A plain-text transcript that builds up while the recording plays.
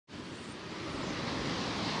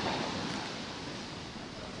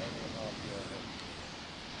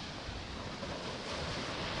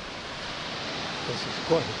This is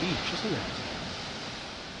quite a beach, isn't it?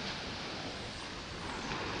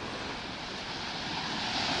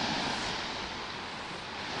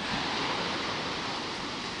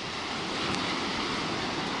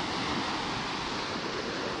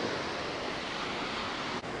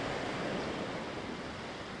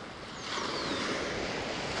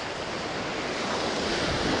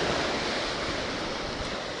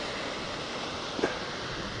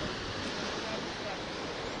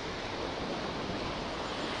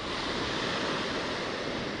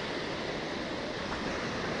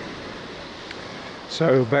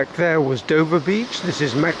 So back there was Dover Beach, this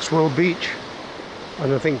is Maxwell Beach,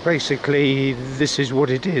 and I think basically this is what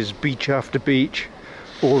it is, beach after beach,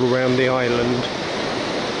 all around the island.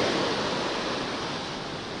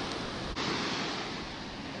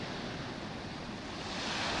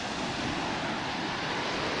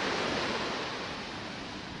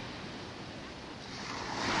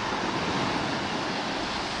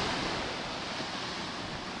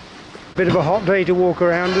 Bit of a hot day to walk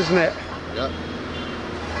around, isn't it? Yeah.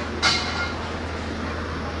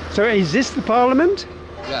 So is this the Parliament?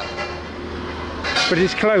 Yeah. But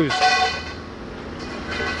it's closed.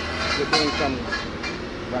 They're doing some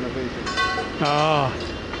renovation. Ah.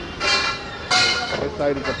 This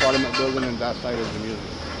side is the Parliament building and that side is the museum.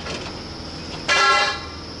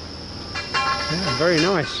 Yeah, very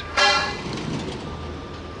nice.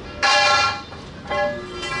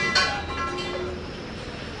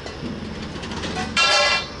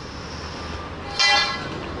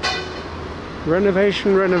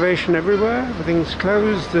 Renovation, renovation everywhere. Everything's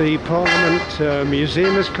closed. The Parliament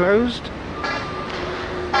Museum is closed.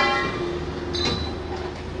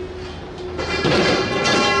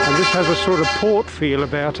 And this has a sort of port feel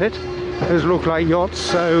about it. Those look like yachts,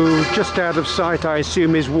 so just out of sight I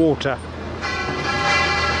assume is water.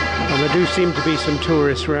 And there do seem to be some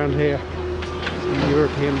tourists around here, some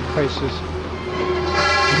European places.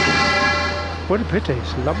 What a pity,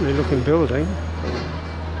 it's a lovely looking building.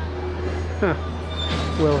 Huh.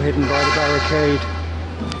 Well hidden by the barricade.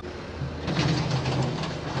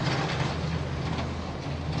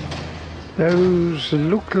 Those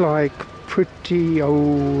look like pretty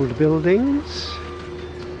old buildings.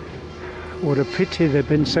 What a pity they've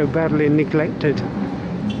been so badly neglected.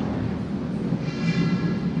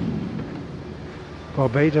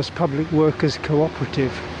 Barbados Public Workers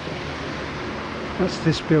Cooperative. That's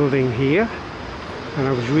this building here. And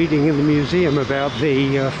I was reading in the museum about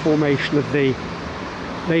the formation of the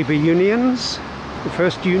labour unions, the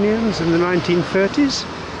first unions in the 1930s,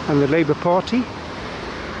 and the Labour Party.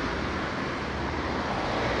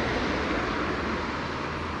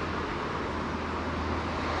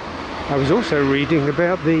 I was also reading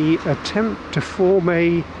about the attempt to form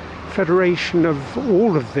a federation of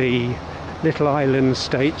all of the little island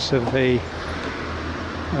states of the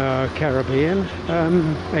Caribbean.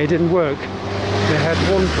 It didn't work. They had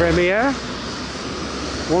one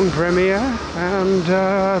premier, and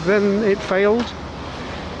then it failed.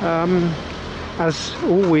 As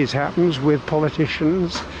always happens with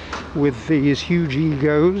politicians, with these huge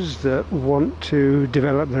egos that want to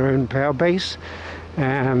develop their own power base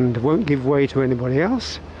and won't give way to anybody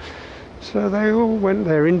else. So they all went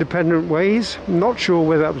their independent ways. I'm not sure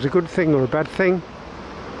whether that was a good thing or a bad thing,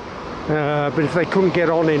 but if they couldn't get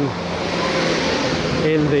on in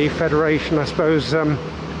the federation, I suppose that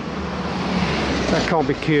can't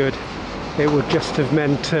be cured. It would just have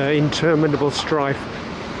meant interminable strife.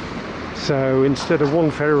 So instead of one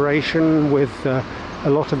federation with a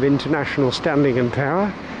lot of international standing and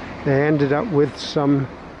power, they ended up with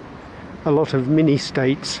a lot of mini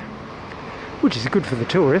states, which is good for the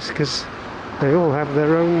tourists because they all have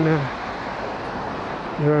their own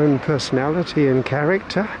personality and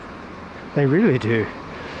character. They really do.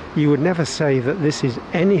 You would never say that this is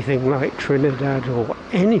anything like Trinidad or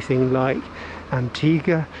anything like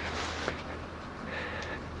Antigua.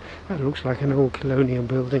 That looks like an old colonial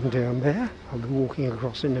building down there. I'll be walking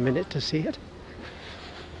across in a minute to see it.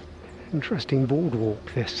 Interesting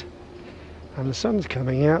boardwalk this. And the sun's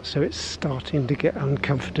coming out, so it's starting to get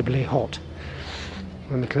uncomfortably hot.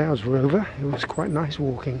 When the clouds were over, it was quite nice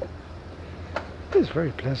walking. It's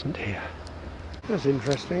very pleasant here. That's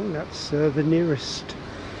interesting. That's the nearest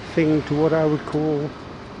thing to what I would call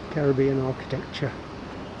Caribbean architecture,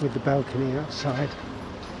 with the balcony outside.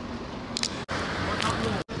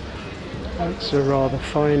 That's a rather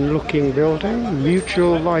fine looking building.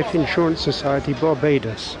 Mutual Life Insurance Society,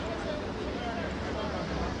 Barbados.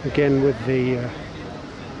 Again with the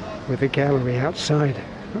gallery outside.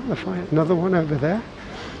 Oh, another one over there.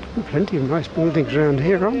 Oh, plenty of nice buildings around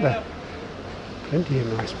here, aren't there? Plenty of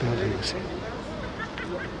nice buildings.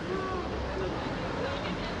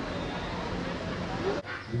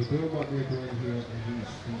 they know what they're doing here, and he's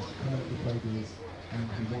come out to Fridays, and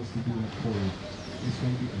he wants to do it for you. It's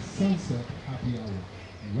going to be a sunset happy hour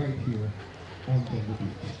right here on the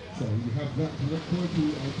beach. So you have that to look forward to,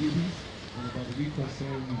 our beauties, and about a week or so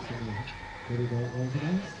he's going to get it all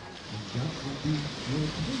organized, and that will be your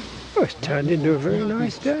day. Oh, it's turned into a very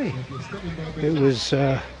nice day. It was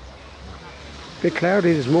a bit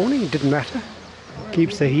cloudy this morning, it didn't matter.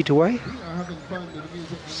 Keeps the heat away.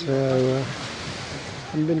 So,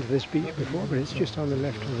 I haven't been to this beach before, but it's just on the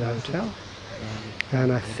left of the hotel.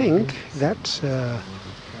 And I think that's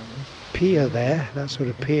pier there, that sort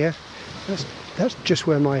of pier. That's just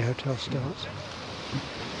where my hotel starts.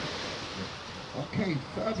 Okay,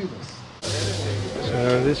 fabulous.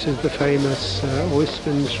 So this is the famous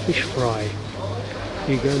Oyston's fish fry.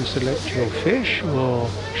 You go and select your fish or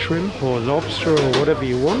shrimp or lobster or whatever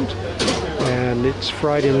you want, and it's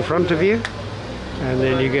fried in front of you, and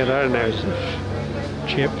then you get, I don't know,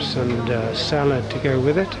 chips and salad to go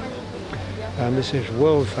with it, and this is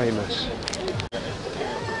world famous.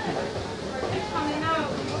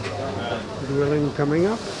 Grilling coming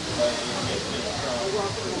up.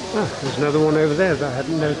 Ah, there's another one over there that I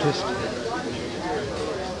hadn't noticed.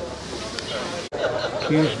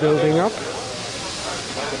 Queues building up.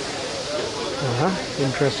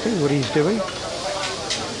 Interesting what he's doing.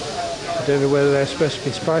 I don't know whether they're supposed to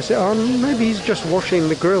be spicy. Oh, maybe he's just washing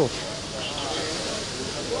the grill.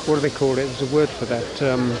 What do they call it? There's a word for that.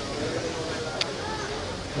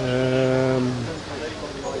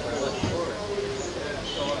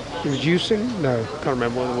 Reducing? No, can't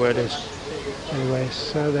remember what the word is. Anyway,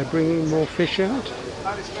 so they're bringing more fish out.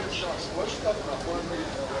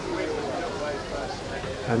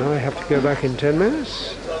 And I have to go back in 10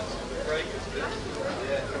 minutes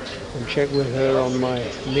and check with her on my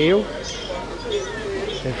meal.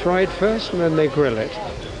 They fry it first and then they grill it.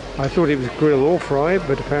 I thought it was grill or fry,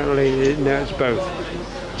 but apparently now it's both.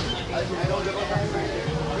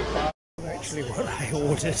 Actually what I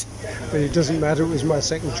ordered, but it doesn't matter, it was my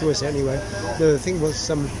second choice anyway. The thing was,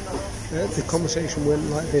 the conversation went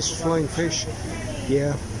like this: flying fish,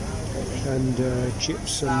 yeah, and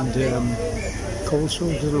chips and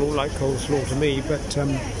coleslaw. Doesn't look like coleslaw to me, but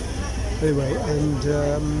anyway, and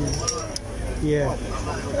yeah,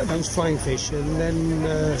 that was flying fish. And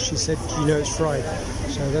then she said, you know, it's fried.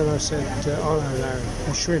 So then I said, oh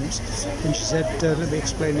no, shrimps. And she said, let me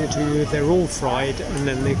explain it to you. They're all fried and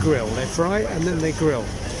then they grill. They fry and then they grill.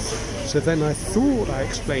 So then I thought I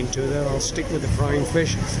explained to her I'll stick with the frying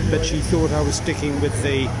fish, but she thought I was sticking with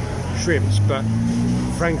the shrimps. But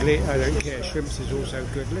frankly, I don't care. Shrimps is also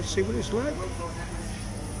good. Let's see what it's like.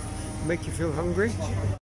 Make you feel hungry?